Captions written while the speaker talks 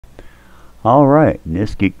Alright, in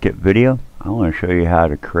this Geek Tip video, I want to show you how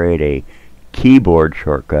to create a keyboard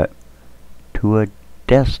shortcut to a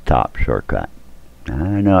desktop shortcut.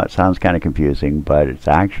 I know it sounds kind of confusing, but it's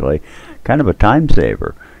actually kind of a time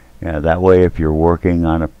saver. That way if you're working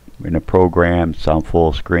on in a program, it's on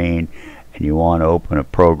full screen, and you want to open a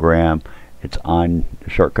program, the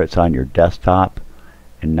shortcut's on your desktop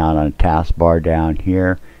and not on a taskbar down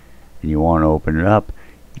here, and you want to open it up,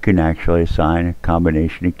 you can actually assign a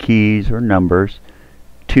combination of keys or numbers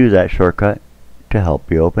to that shortcut to help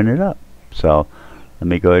you open it up. So let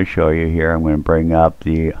me go ahead and show you here. I'm going to bring up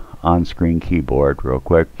the on-screen keyboard real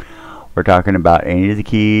quick. We're talking about any of the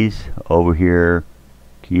keys over here,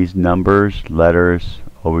 keys, numbers, letters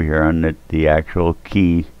over here on the actual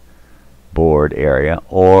keyboard area,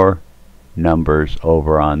 or numbers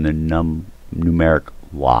over on the numeric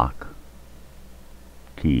lock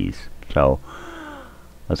keys. So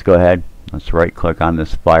let's go ahead, let's right click on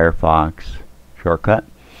this Firefox shortcut,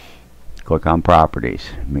 click on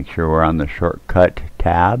properties, make sure we're on the shortcut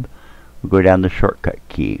tab. We'll go down the shortcut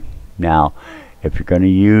key. Now if you're going to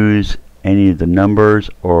use any of the numbers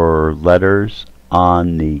or letters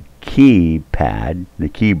on the keypad, the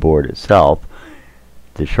keyboard itself,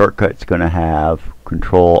 the shortcut's going to have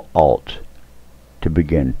Control Alt to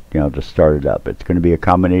begin, to start it up. It's going to be a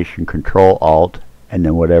combination Control Alt and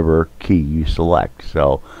then whatever key you select.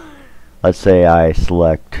 So let's say I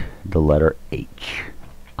select the letter H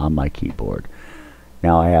on my keyboard.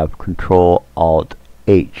 Now I have Control Alt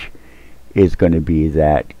H is going to be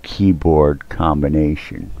that keyboard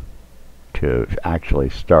combination to actually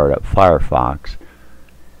start up Firefox.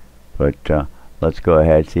 But let's go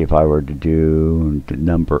ahead and see if I were to do the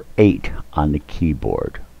number 8 on the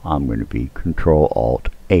keyboard. I'm going to be Control Alt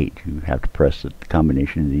 8. You have to press the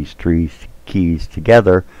combination of these three keys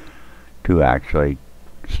together to actually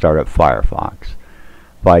start up Firefox.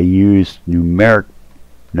 If I use numeric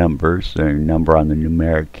numbers, the number on the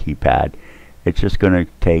numeric keypad, it's just going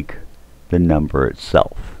to take the number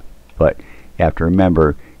itself. But you have to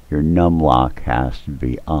remember your num lock has to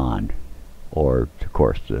be on, or of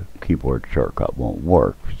course the keyboard shortcut won't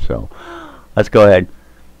work. So let's go ahead,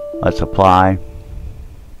 let's apply.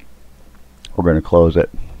 We're going to close it,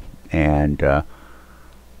 and I'm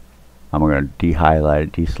going to de-highlight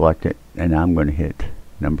it, deselect it, and I'm going to hit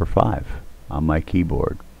number 5 on my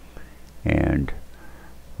keyboard. And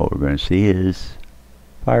what we're going to see is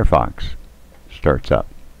Firefox starts up.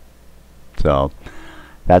 So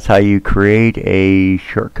that's how you create a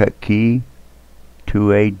shortcut key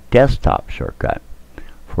to a desktop shortcut.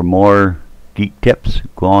 For more geek tips,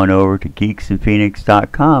 go on over to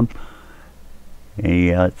geeksinphoenix.com.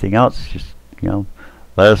 Anything else, just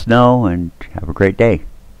let us know, and have a great day.